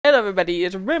everybody,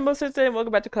 it's Rainbow Sensei and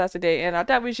welcome back to class today, and I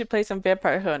thought we should play some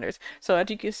Vampire Hunters. So as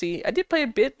you can see, I did play a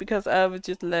bit because I was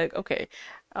just like, okay,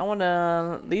 I want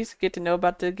to at least get to know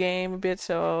about the game a bit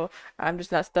so I'm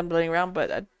just not stumbling around, but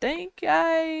I think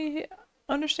I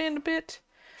understand a bit.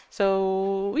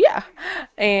 So yeah,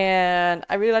 and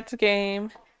I really like the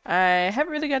game. I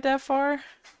haven't really got that far,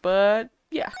 but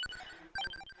yeah.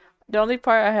 The only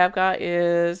part I have got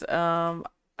is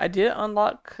I did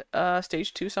unlock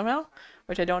stage 2 somehow,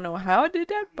 which I don't know how I did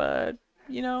that, but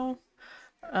you know,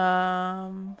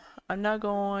 I'm not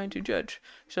going to judge.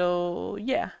 So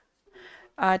yeah,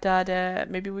 I thought that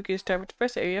maybe we could start with the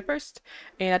first area first,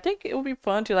 and I think it would be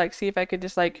fun to like see if I could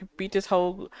just like beat this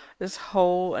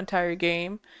whole entire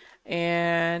game.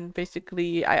 And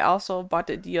basically, I also bought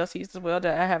the DLCs as well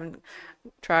that I haven't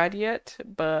tried yet,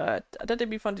 but I thought that'd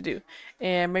be fun to do.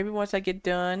 And maybe once I get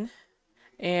done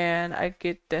and I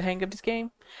get the hang of this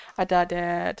game, I thought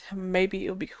that maybe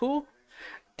it would be cool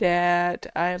that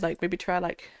I like maybe try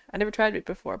like I never tried it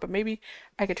before, but maybe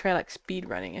I could try like speed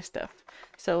running and stuff.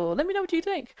 So let me know what you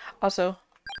think. Also,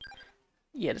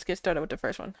 yeah, let's get started with the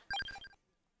first one.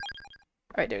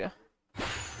 Alright, there you go.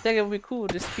 I think it would be cool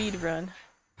to speed run.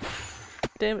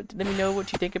 Then let me know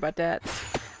what you think about that.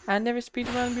 I never speed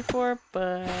run before,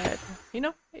 but you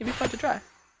know, it'd be fun to try.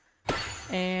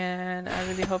 And I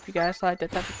really hope you guys like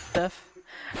that type of stuff.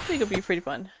 I think it'll be pretty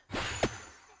fun.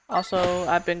 Also,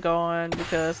 I've been going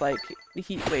because like the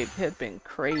heat wave has been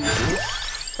crazy.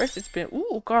 First it's been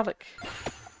garlic.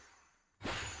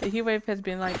 The heat wave has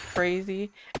been like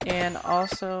crazy, and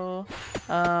also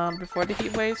before the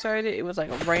heat wave started, it was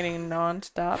like raining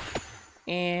non-stop.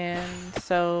 And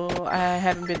so I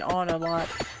haven't been on a lot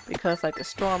because like the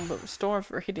storms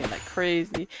were hitting like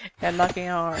crazy and knocking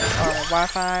our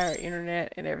Wi-Fi, our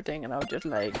internet, and everything. And I was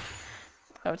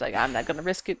like, I'm not gonna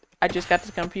risk it. I just got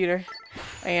this computer,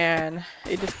 and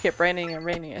it just kept raining and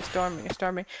raining and storming and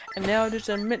storming. And now there's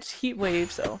an immense heat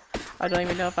wave, so I don't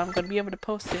even know if I'm gonna be able to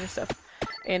post it and stuff.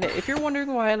 And if you're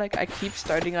wondering why like I keep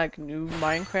starting like new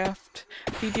Minecraft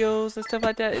videos and stuff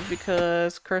like that, it's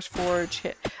because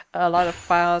CurseForge a lot of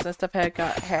files and stuff had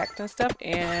got hacked and stuff,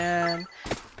 and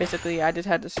basically I just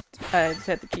had to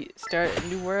start a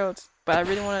new world. But I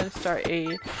really wanted to start a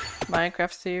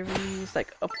Minecraft series,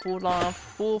 like a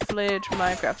full-fledged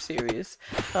Minecraft series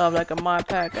of like a mod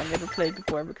pack I never played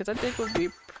before, because I think it would be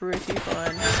pretty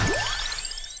fun.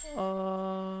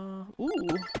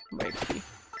 My XP.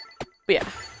 But yeah,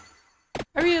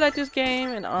 I really like this game,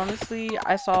 and honestly,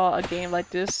 I saw a game like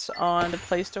this on the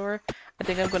Play Store. I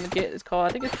think I'm gonna get I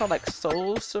think it's called like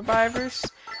Soul Survivors,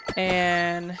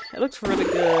 and it looks really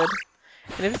good.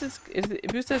 And if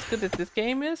it's as good as this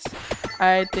game is,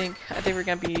 I think we're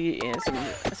gonna be in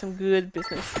some good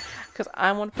business, because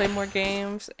I want to play more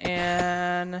games,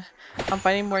 and I'm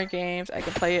finding more games I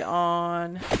can play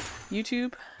on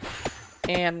YouTube,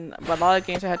 but a lot of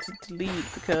games I had to delete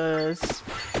because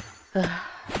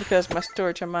my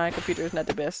storage on my computer is not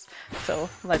the best. So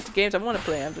like the games I want to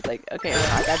play, I'm just like, okay,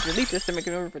 well, I gotta delete this to make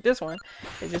room for this one.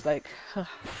 It's just like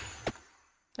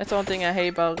that's the only thing I hate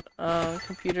about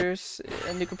computers,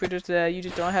 new computers, that you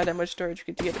just don't have that much storage.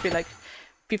 You get to pay like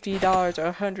 $50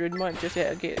 or $100 a month just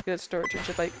to get good storage. It's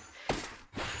just like,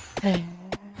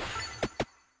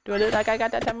 do I look like I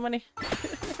got that type of money?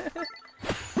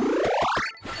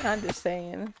 I'm just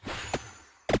saying.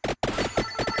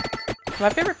 My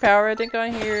favorite power, I think,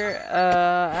 on here,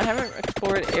 I haven't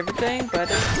explored everything, but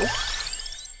I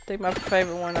think my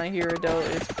favorite one on here, though,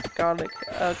 is garlic.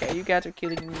 Okay, you guys are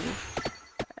killing me.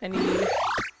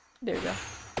 There we go.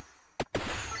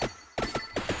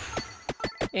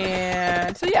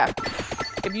 And so yeah,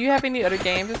 if you have any other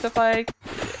games and stuff like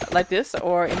this,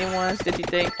 or any ones that you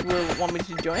think will want me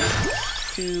to join,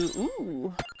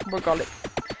 more garlic.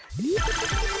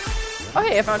 Oh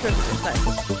hey, I found treasure. Nice.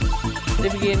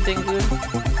 Did we get anything good?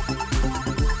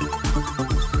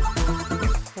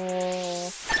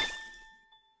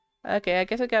 Okay, I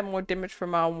guess I got more damage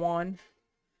from my wand.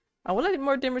 I would like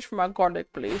more damage from my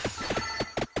garlic, please.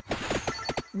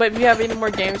 But if you have any more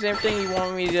games and everything you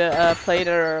want me to play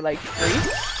that are like free,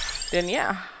 then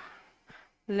yeah,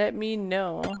 let me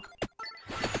know.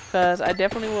 Because I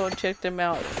definitely will check them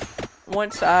out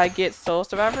once I get Soul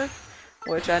Survivor,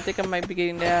 which I think I might be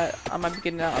getting that. I might be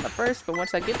getting that on the first, but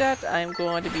once I get that, I'm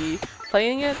going to be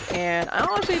playing it. And I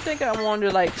honestly think I want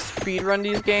to like speed run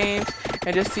these games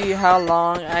and just see how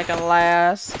long I can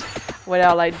last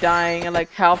without like dying, and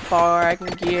like how far I can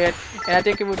get. And I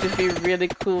think it would just be really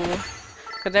cool,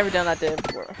 because I've never done that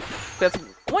before. Because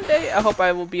one day I hope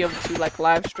I will be able to like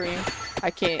live stream.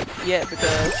 I can't yet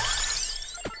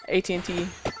because AT&T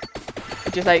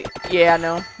just like, yeah, I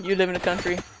know you live in the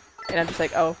country, And I'm just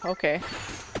like, oh, okay.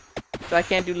 So I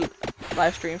can't do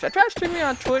live streams. I tried streaming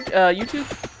on Twitch, YouTube.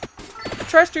 I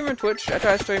tried streaming on Twitch. I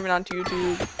tried streaming onto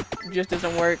YouTube. It just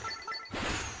doesn't work.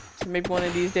 So maybe one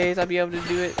of these days I'll be able to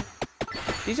do it.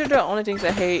 These are the only things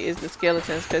I hate is the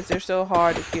skeletons because they're so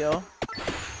hard to kill.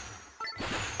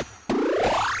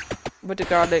 With the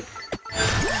garlic.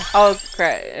 Oh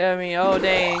crap. I mean, oh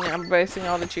dang. I'm wasting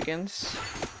all the chickens.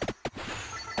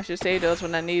 I should save those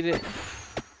when I need it.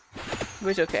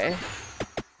 Which okay.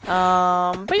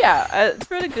 But yeah,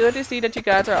 it's really good to see that you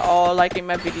guys are all liking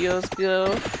my videos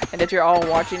still, and that you're all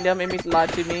watching them. It means a lot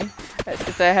to me.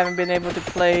 Since I haven't been able to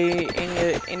play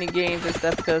any games and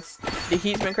stuff because the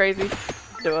heat's been crazy,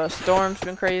 the storm's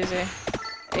been crazy,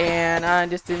 and I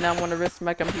just did not want to risk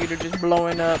my computer just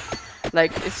blowing up.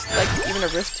 Like it's like even a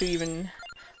risk to even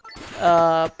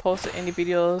post any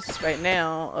videos right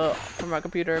now from my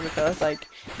computer because like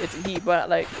it's heat, but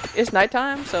like it's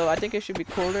nighttime, so I think it should be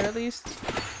cooler at least.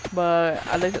 But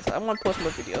at least I want to post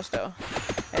more videos though,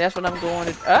 and that's what I'm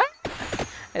going to.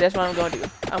 And that's what I'm going to do.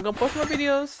 I'm going to post more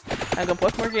videos. I'm going to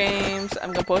post more games.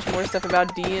 I'm going to post more stuff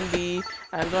about D&D.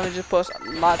 I'm going to just post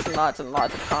lots and lots and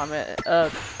lots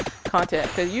of content.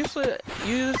 Because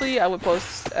usually I would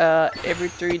post every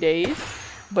 3 days.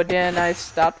 But then I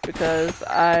stopped because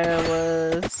I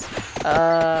was,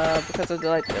 because of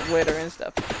the weather and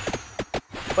stuff.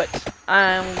 But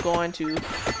I'm going to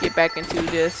get back into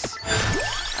this.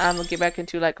 I'm going to get back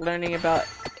into like learning about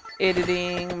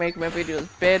editing, making my videos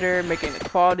better, making the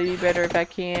quality better if I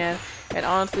can, and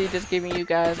honestly just giving you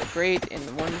guys a great and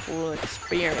wonderful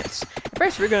experience.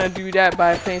 First we're gonna do that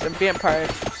by playing some Vampire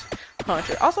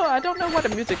Hunter. Also, I don't know why the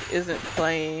music isn't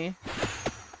playing.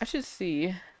 I should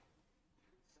see.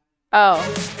 Oh,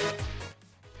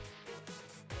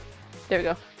 there we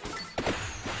go.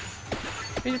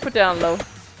 We should put that on low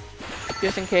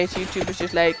just in case YouTube is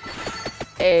just like,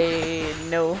 hey,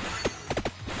 no.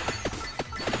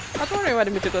 I was wondering why the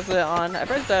music was on. At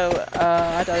first though,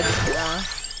 I thought it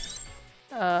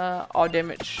was on. All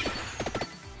damage.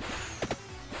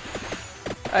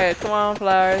 Alright, come on,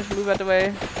 flowers. Move out the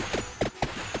way.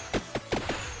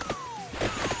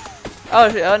 Oh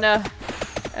shit, oh no.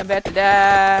 I'm about to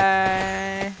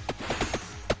die.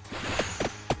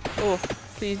 Oh,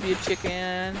 please be a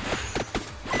chicken.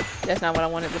 That's not what I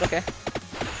wanted, but okay.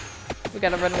 We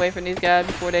gotta run away from these guys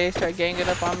before they start ganging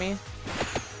up on me.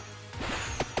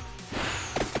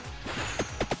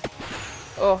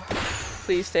 Oh,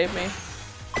 please save me.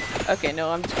 Okay, no,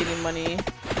 I'm just getting money.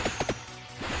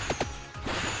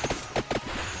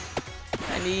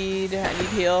 I need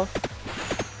health.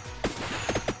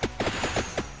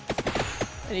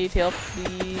 I need help,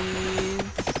 please.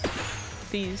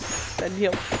 Please, I need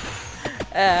help.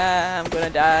 I'm gonna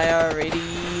die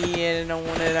already, and I don't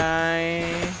wanna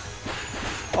die.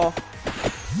 Oh.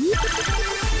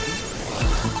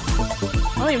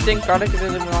 I don't even think garlic is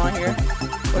even on here.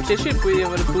 Which they should be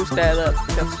able to boost that up,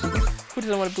 because who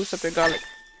doesn't want to boost up their garlic?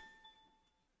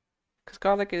 Because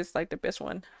garlic is like the best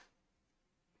one.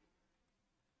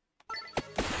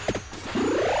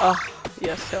 Oh,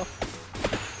 yes, so.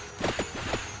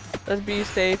 Let's be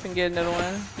safe and get another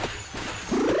one.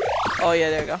 Oh yeah,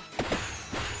 there we go.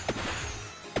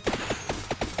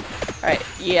 Alright,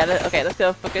 yeah, okay, let's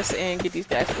go focus and get these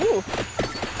guys. Ooh,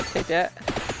 take that.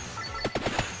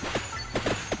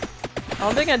 The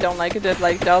only thing I don't like is that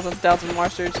like thousands of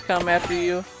monsters come after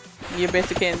you. You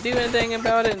basically can't do anything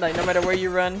about it. Like no matter where you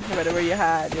run, no matter where you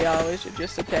hide, they always are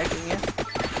just attacking you.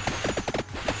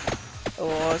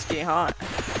 Oh, it's getting hot.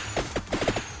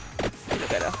 Look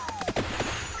at that.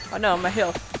 Oh no, my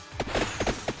health.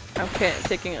 I'm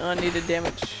taking unneeded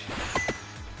damage.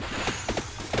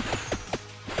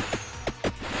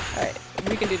 Alright,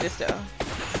 we can do this though.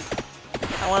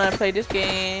 I want to play this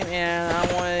game, and I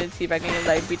want to see if I can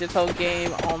like beat this whole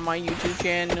game on my YouTube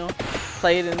channel.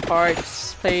 Play it in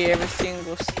parts, play every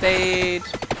single stage.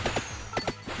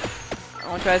 I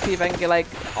want to try to see if I can get like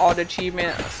all the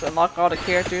achievements, unlock all the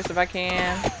characters if I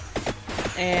can.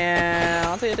 And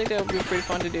honestly, I think that would be pretty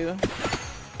fun to do.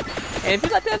 And if you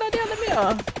like that idea, let me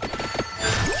know.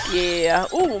 Yeah.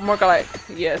 Ooh, more garlic.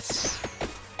 Yes.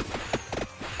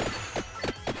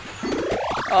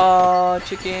 Oh,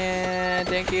 chicken,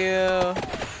 thank you.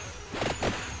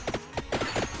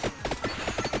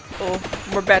 Oh,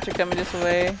 more bats are coming this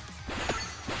way.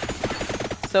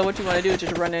 So what you want to do is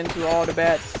just run into all the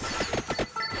bats.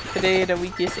 Today the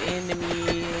weakest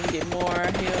enemy and get more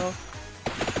health.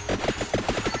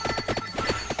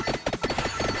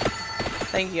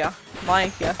 Thank you.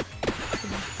 Thank you.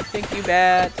 Thank you,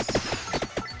 bats.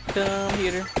 Come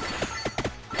here.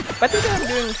 But I think I'm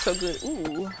doing so good.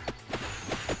 Ooh.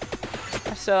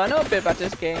 So I know a bit about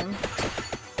this game.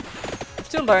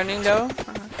 still learning though,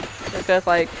 because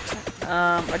like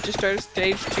I just started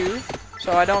stage 2,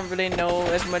 so I don't really know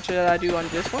as much as I do on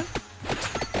this one.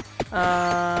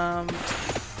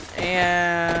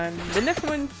 And the next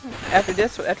one after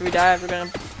this, after we die, we're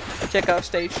gonna check out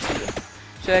stage 2,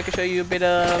 so I can show you a bit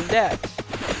of that,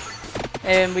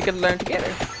 and we can learn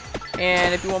together.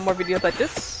 And if you want more videos like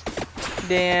this,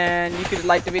 then you could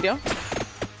like the video,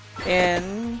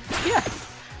 and yeah,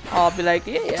 I'll be like,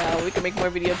 yeah, we can make more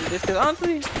videos of this, because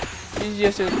honestly, this is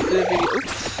just a good video.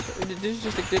 Oops, this is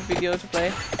just a good video to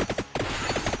play,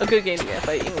 a good game to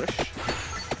play English.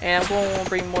 And I'm going to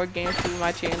bring more games to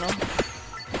my channel.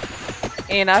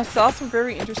 And I saw some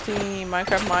very interesting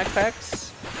Minecraft mod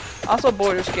packs. Also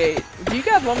Baldur's Gate. Do you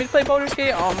guys want me to play Baldur's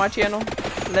Gate on my channel?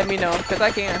 Let me know, because I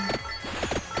can.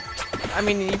 I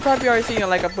mean, you probably already seen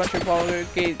like a bunch of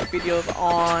Baldur's Gate videos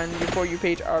on your For You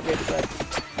page already, but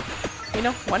you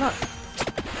know, why not?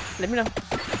 Let me know.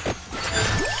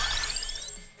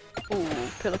 Ooh,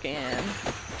 pelican.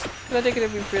 Because I think it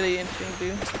would be really interesting to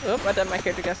do. Oh, I thought my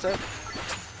character got stuck.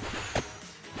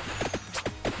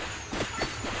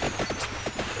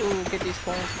 Ooh, get these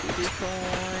coins, get these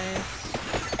coins.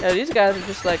 Yeah, these guys are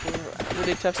just like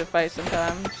really tough to fight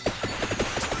sometimes.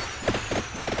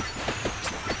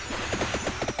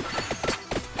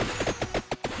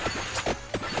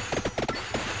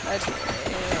 Okay.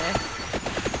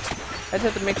 I just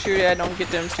have to make sure that I don't get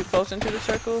them too close into the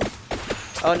circle.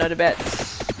 Oh no, the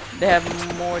bats. They have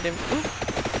more than. Ooh.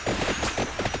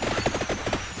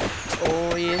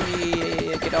 Oh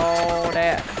yeah, get all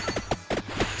that.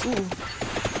 Ooh.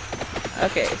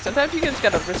 Okay, sometimes you just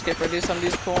gotta risk it for some of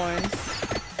these coins.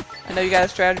 I know you gotta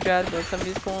strategize, but some of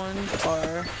these coins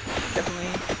are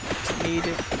definitely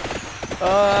needed.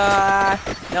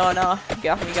 No,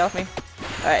 get off me.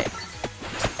 Alright.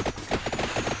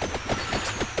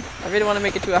 I really want to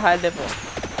make it to a high level.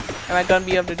 Am I gonna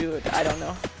be able to do it? I don't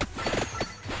know.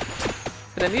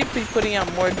 But I need to be putting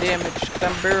out more damage,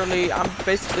 because I'm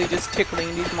basically just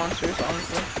tickling these monsters,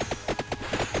 honestly.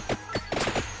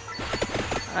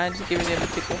 I'm just giving them a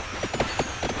tickle.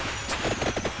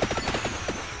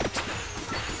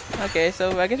 Okay,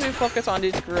 so I guess we focus on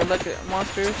these gorilla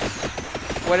monsters,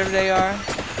 whatever they are.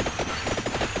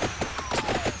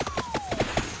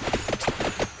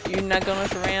 You're not gonna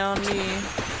surround me.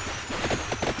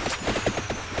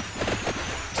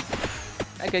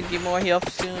 I could get more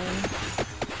health soon,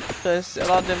 because a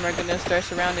lot of them are gonna start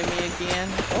surrounding me again.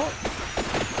 Oh.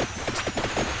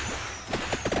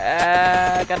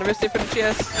 Gotta risk it for the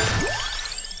chest.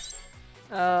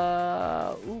 Ooh.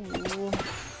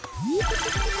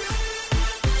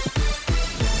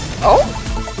 Oh?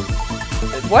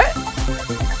 What?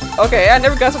 Okay, I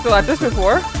never got something like this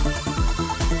before.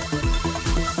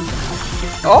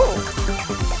 Oh.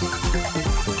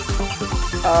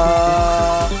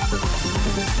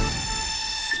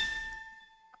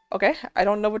 Okay, I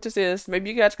don't know what this is. Maybe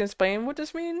you guys can explain what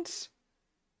this means?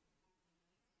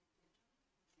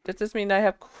 Does this mean I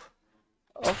have...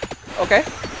 Oh, okay.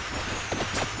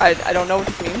 I don't know what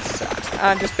this means.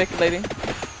 I'm just speculating.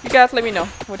 You guys let me know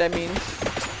what that means.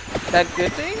 That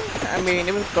good thing? I mean,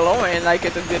 it was glowing like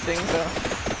it's a good thing, so...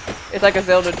 It's like a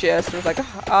Zelda chest. It was like,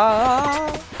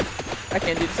 ah. I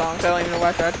can't do the song, so I don't even know why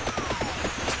I tried.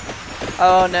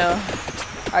 Oh no.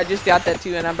 I just got that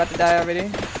too and I'm about to die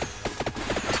already.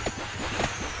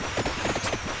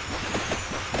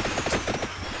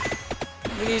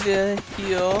 We need to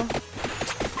heal.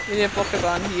 We need to focus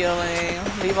on healing.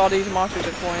 Leave all these monsters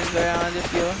at points around and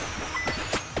just heal.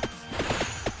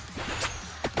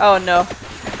 Oh no.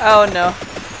 Oh no.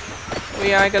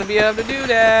 We aren't gonna be able to do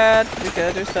that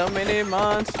because there's so many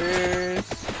monsters.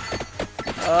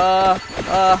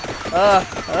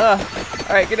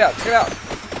 Alright, get out, get out.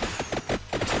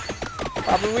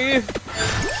 Probably weave.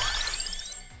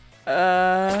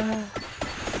 Oh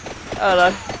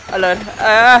lord. Oh lord.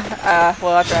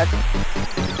 Well, I tried.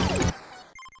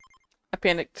 I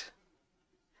panicked.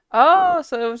 Oh,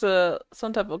 so it was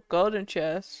some type of golden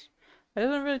chest. It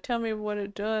doesn't really tell me what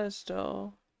it does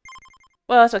though.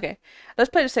 Well, that's okay. Let's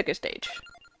play the second stage.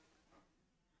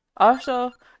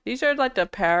 Also, these are like the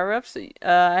power-ups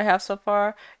I have so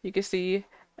far. You can see,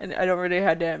 and I don't really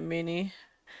have that many.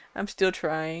 I'm still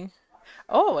trying.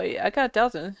 Oh wait, I got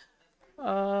 1,000.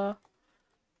 Oh.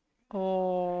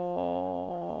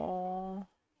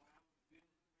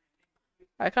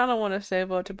 I kind of want to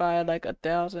save up to buy like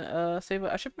 1,000. Save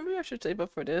up. Maybe I should save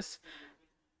up for this.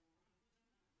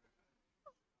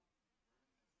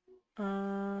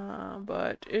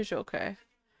 But it's okay.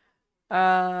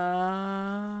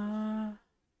 I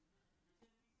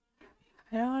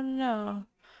don't know.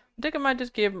 I think I might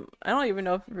just give. I don't even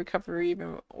know if recovery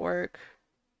even work.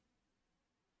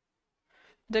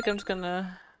 think I'm just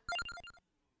gonna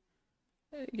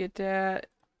get that.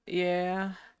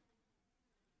 Yeah.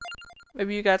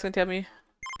 Maybe you guys can tell me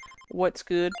what's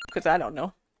good, because I don't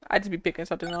know. I just be picking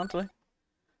something honestly.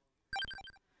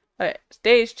 Alright,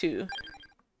 stage 2.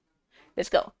 Let's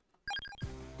go.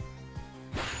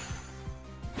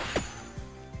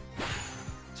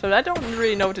 So I don't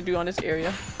really know what to do on this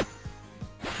area.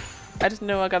 I just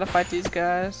know I gotta fight these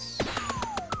guys.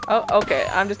 Oh, okay.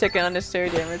 I'm just taking unnecessary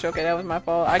damage. Okay, that was my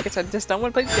fault. I guess I just don't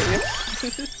want to play this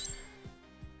area.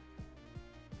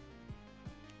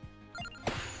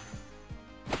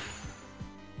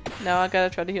 Now I gotta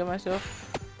try to heal myself.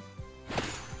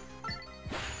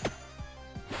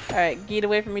 Alright, get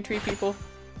away from me, tree people.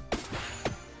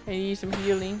 I need some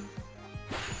healing.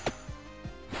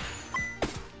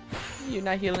 You're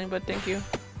not healing, but thank you.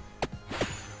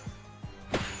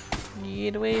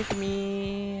 Get away from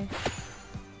me.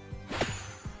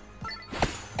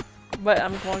 But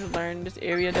I'm going to learn this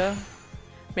area though.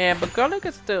 Man, but garlic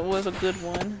was a good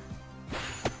one.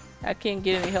 I can't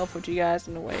get any help with you guys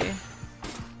in the way.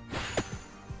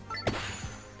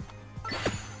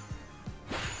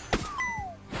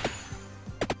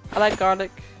 I like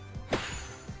garlic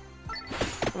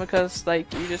because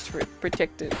like you just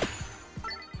protect it.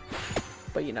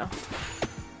 But you know.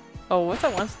 Oh, what's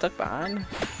that one stuck behind?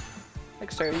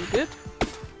 Like, sir, you good?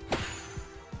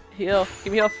 Heal.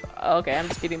 Give me health. Okay, I'm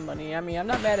just getting money. I mean, I'm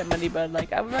not mad at money, but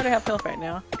like, I would rather have health right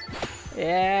now.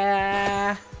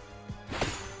 Yeah.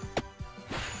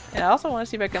 And I also want to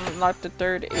see if I can unlock the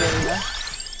third area.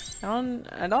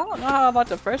 I don't know how about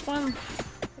the first one.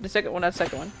 The second one, not the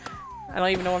second one. I don't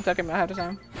even know what I'm talking about half the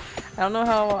time. I don't know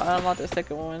how I unlock the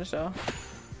second one, so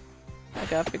I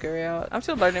gotta figure it out. I'm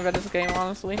still learning about this game,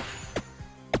 honestly.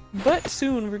 But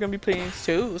soon we're gonna be playing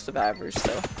Soul Survivors,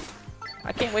 so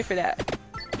I can't wait for that.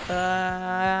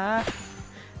 I'm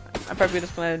probably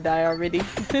just gonna die already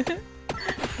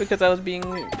because I was being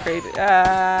crazy.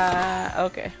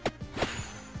 Okay.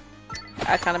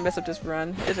 I kind of messed up this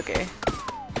run. It's okay.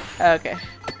 Okay.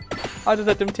 I'll just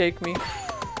let them take me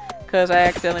because I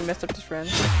accidentally messed up this run.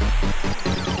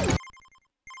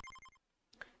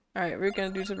 Alright, we're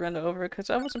gonna do some run over because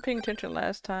I wasn't paying attention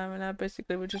last time and I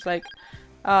basically was just like,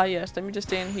 yes, let me just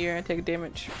stand here and take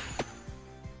damage.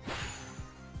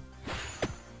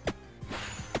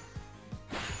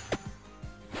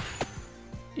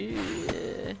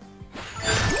 Yeah.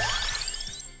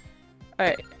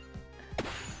 Alright.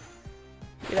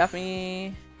 Get off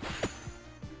me.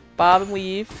 Bob and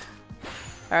weave.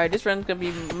 Alright, this run's gonna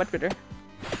be much better.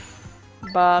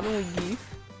 Bob and weave.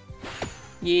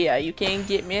 Yeah, you can't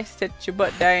get me. Set your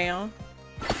butt down.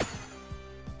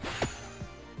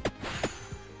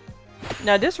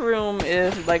 Now this room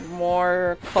is like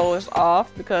more closed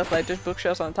off because like there's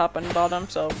bookshelves on top and bottom,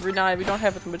 so we don't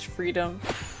have as much freedom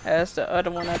as the other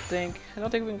one. I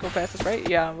don't think we can go past this, right?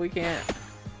 Yeah, we can't.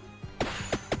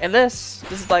 Unless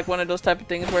this is like one of those type of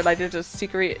things where like there's a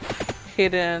secret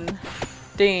hidden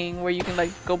thing where you can like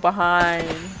go behind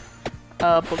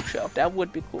a bookshelf. That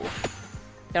would be cool.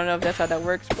 I don't know if that's how that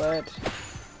works, but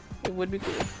it would be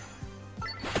cool.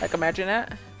 Like, imagine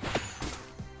that.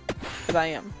 Because I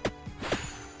am.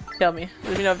 Tell me.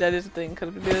 Let me know if that is a thing,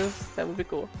 because if it is, that would be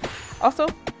cool. Also,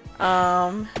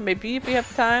 maybe if we have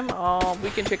time, we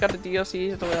can check out the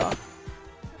DLCs as well.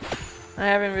 I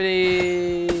haven't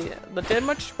really looked at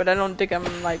much, but I don't think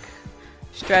I'm, like,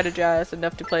 strategized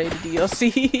enough to play the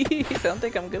DLC. I don't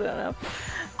think I'm good enough.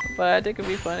 But I think it'd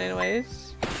be fun anyways.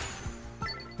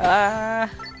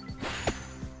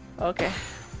 Okay.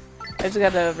 I just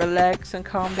gotta relax and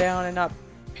calm down and not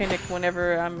panic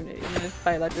whenever I'm in a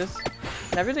fight like this.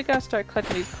 And I really gotta start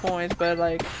collecting these coins, but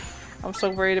like, I'm so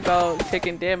worried about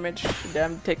taking damage that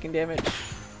I'm taking damage.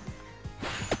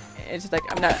 It's just like,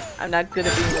 I'm not good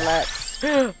at being relaxed.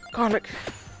 Garlic!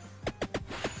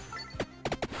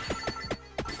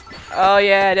 Oh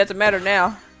yeah, it doesn't matter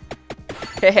now.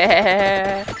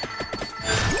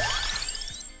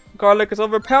 Garlic is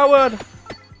overpowered!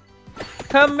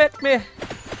 Come at me!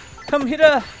 Come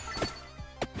hither!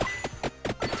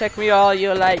 Attack me all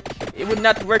you like. It would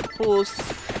not work, fools.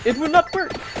 It would not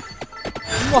work!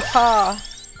 Waha!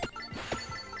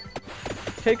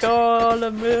 Take all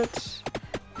of it.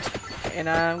 And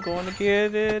I'm going to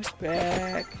get it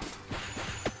back.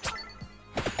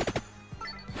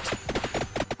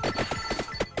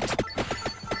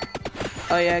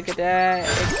 Oh yeah, get that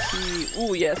XP.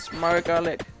 Ooh yes, more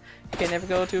garlic. Can never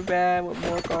go too bad with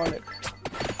more garlic.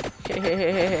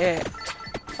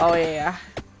 Oh yeah.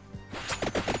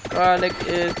 Garlic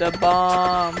is the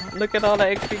bomb. Look at all the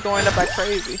XP going up like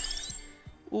crazy.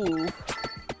 Ooh.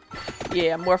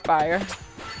 Yeah, more fire.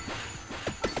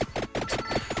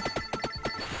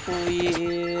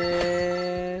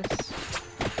 Yes.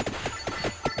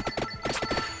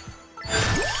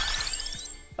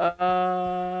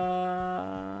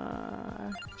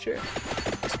 Sure.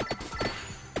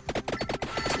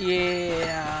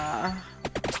 Yeah.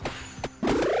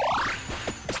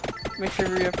 Make sure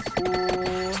we're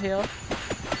full health.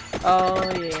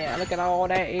 Oh yeah, look at all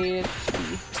that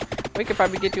HP. We could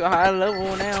probably get to a higher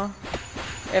level now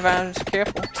if I'm just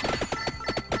careful.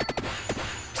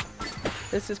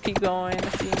 Let's just keep going.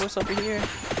 Let's see what's over here.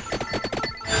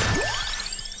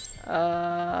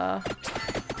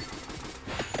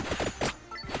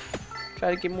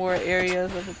 Try to get more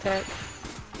areas of attack.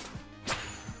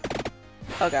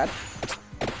 Oh god.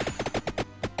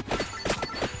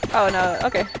 Oh no,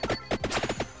 okay.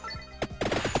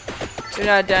 They're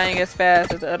not dying as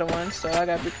fast as the other ones, so I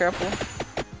gotta be careful.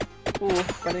 Ooh,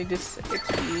 but I need this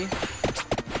XP.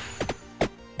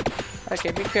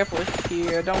 Okay, be careful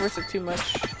here. Don't risk it too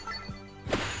much.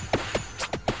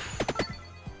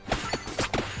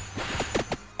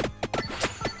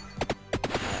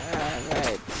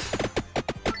 Alright.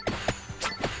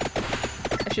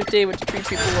 I should stay with the tree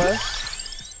people was.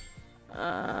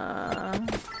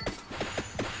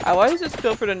 I always just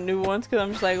go for the new ones because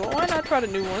I'm just like, well, why not try the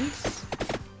new ones?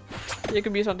 It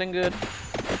could be something good.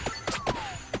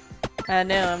 I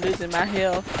know I'm losing my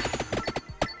health.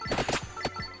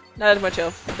 Not as much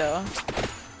health though.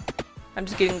 I'm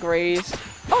just getting grazed.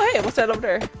 Oh hey, what's that over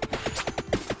there?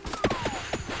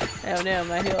 Oh no,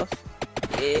 my health.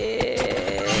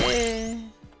 Yeah.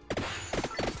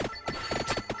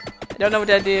 I don't know what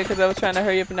that did because I was trying to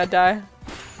hurry up and not die.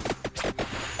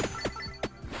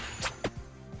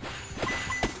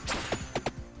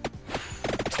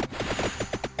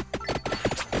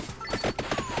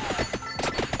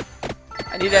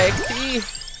 I need that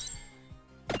XP.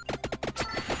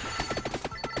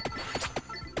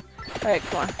 Alright,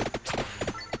 come on.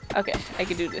 Okay, I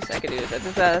can do this. I can do this. I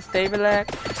just gotta stay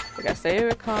relaxed. I gotta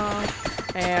stay calm.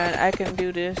 And I can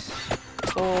do this.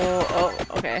 Oh,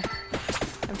 okay.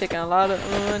 I'm taking a lot of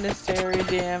unnecessary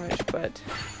damage, but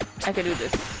I can do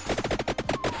this.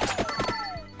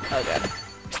 Oh god.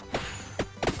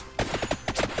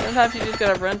 Sometimes you just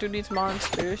gotta run through these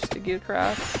monsters to get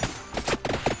across.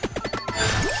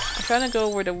 I'm trying to go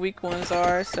where the weak ones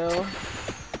are, so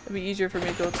it'll be easier for me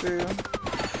to go through.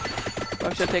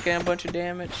 I'm still taking a bunch of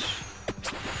damage.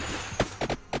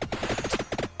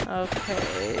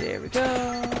 Okay, there we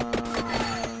go.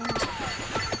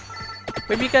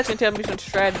 Maybe you guys can tell me some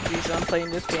strategies on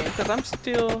playing this game, because I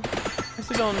still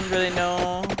don't really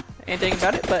know anything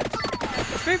about it, but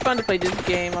it's very fun to play this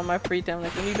game on my free time.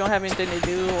 Like when you don't have anything to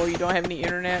do or you don't have any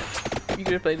internet, you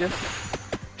can just play this.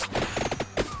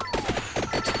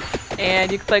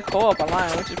 And you can play co-op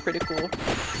online, which is pretty cool.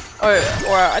 Or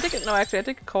I think I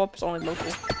think co-op is only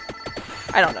local.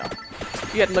 I don't know.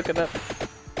 You have to look it up.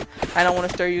 I don't want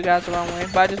to stir you guys the wrong way,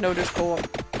 but I just know there's co-op.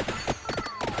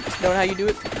 Don't know how you do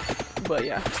it, but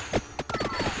yeah.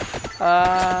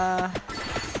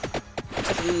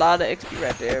 That's a lot of XP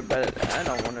right there, but I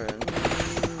don't want to.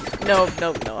 No.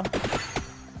 No.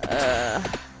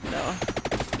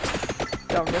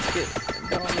 Don't risk it.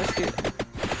 Don't risk it.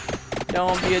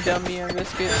 Don't be a dummy and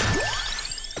risk it.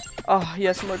 Oh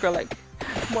yes, more garlic.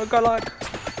 More garlic.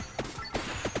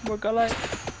 More garlic.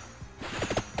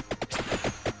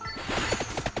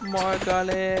 More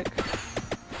garlic.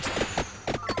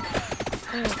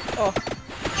 Oh.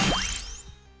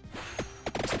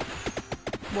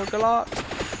 More garlic.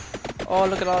 Oh,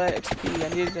 look at all that XP. I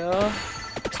need to.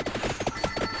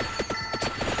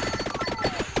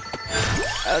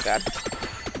 Oh god.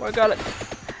 More garlic.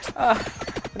 I'm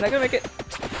not gonna make it.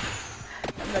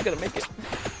 I'm not gonna make it.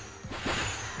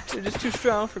 They're just too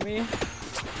strong for me.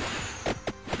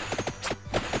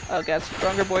 Oh god,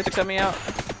 stronger boys are coming out.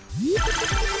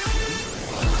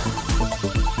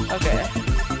 Okay.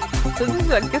 So this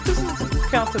is, I guess this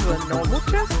counts as a normal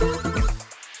chest then?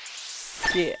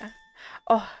 Yeah.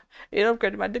 Oh, it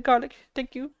upgraded my garlic.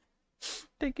 Thank you.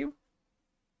 Thank you.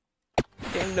 The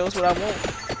game knows what I want.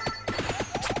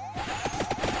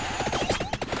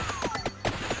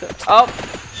 Oh!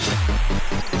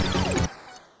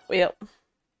 Well.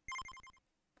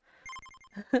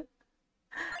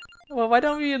 Well, why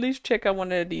don't we at least check out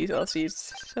one of these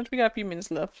LCs since we got a few minutes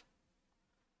left.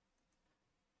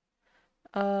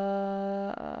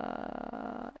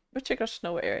 Let's check out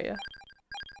snow area.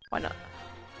 Why not?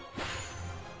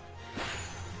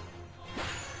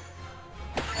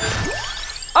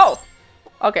 Oh!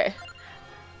 Okay.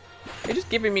 They're just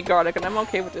giving me garlic and I'm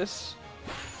okay with this.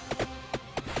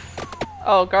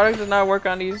 Oh, garlic does not work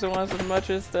on these ones as much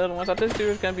as the other ones. I thought this dude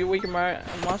was gonna be weak in my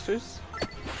monsters.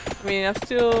 I mean, I'm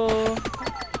still...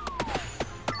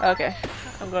 Okay,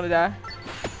 I'm gonna die.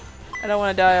 I don't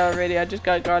want to die already. I just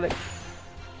got garlic.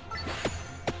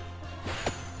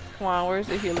 Come on, where's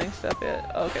the healing stuff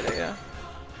at? Okay, there you go.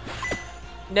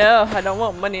 No, I don't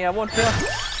want money. I want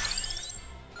health.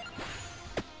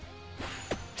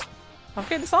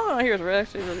 Okay, the song on here is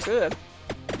actually really good.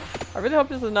 I really hope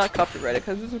this is not copyrighted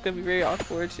because this is gonna be very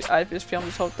awkward. I just filmed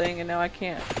this whole thing and now I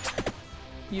can't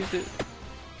use it.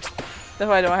 That's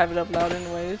why I don't have it up loud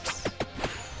anyways.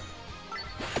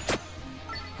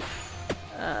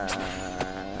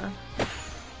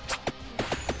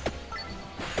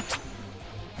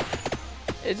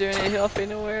 Is there any health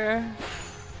anywhere?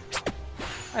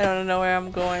 I don't know where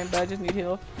I'm going, but I just need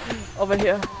health. Over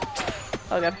here.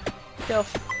 Oh god.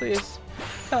 Health, please.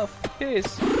 Health, please.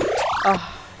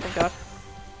 Oh, thank god.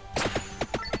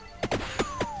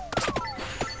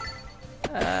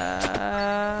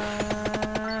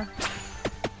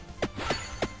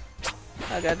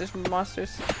 Oh god, there's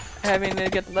monsters. I haven't even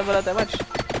get leveled up that much.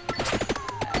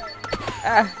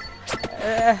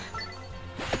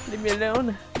 Leave me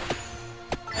alone.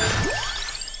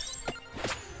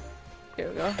 Here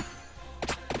we go.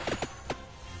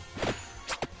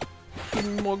 Give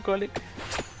me more garlic.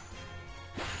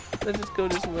 Let's just go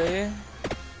this way.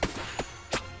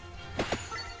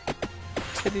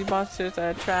 These monsters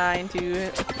are trying to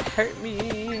hurt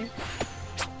me.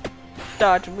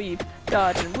 Dodge and weave.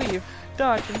 Dodge and weave.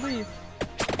 Dodge and weave.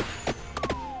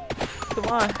 Come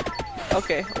on.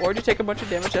 Okay, or just take a bunch of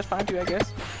damage, that's fine too, I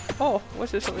guess. Oh,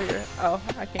 what's this over here? Oh,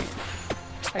 I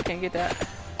can't get that.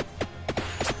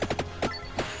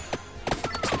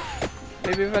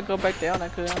 Maybe if I go back down I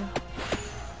could.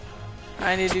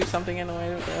 I need to do something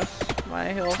anyway with this. My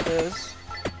health is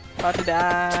about to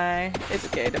die. It's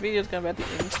okay, the video's gonna about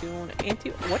to end soon.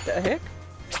 What the heck?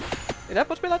 Is that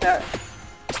supposed to be like that?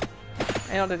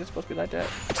 I don't think it's supposed to be like that.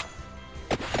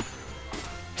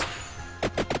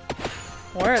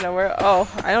 Where? Oh,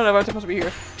 I don't know if I'm supposed to be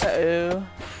here. Uh-oh.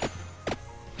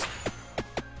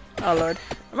 Oh lord.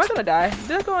 Am I gonna die?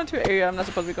 Did I go into an area I'm not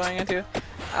supposed to be going into?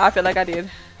 I feel like I did.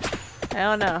 I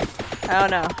don't know. I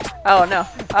don't know. Oh no.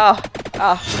 Oh.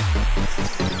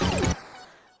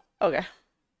 Okay.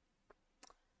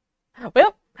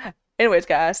 Well, anyways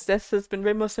guys, this has been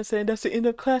Rainbow Sensei and that's the end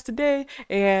of class today.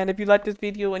 And if you like this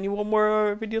video and you want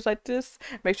more videos like this,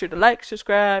 make sure to like,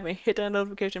 subscribe, and hit that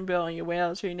notification bell on your way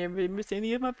out so you never miss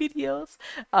any of my videos.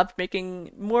 I'll be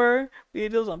making more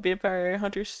videos on Vampire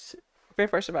Hunters,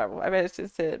 Vampire Survival. I bet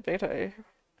it said Vampire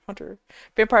Hunter,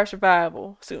 Vampire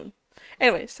Survival soon.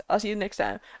 Anyways, I'll see you next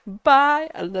time. Bye.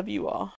 I love you all.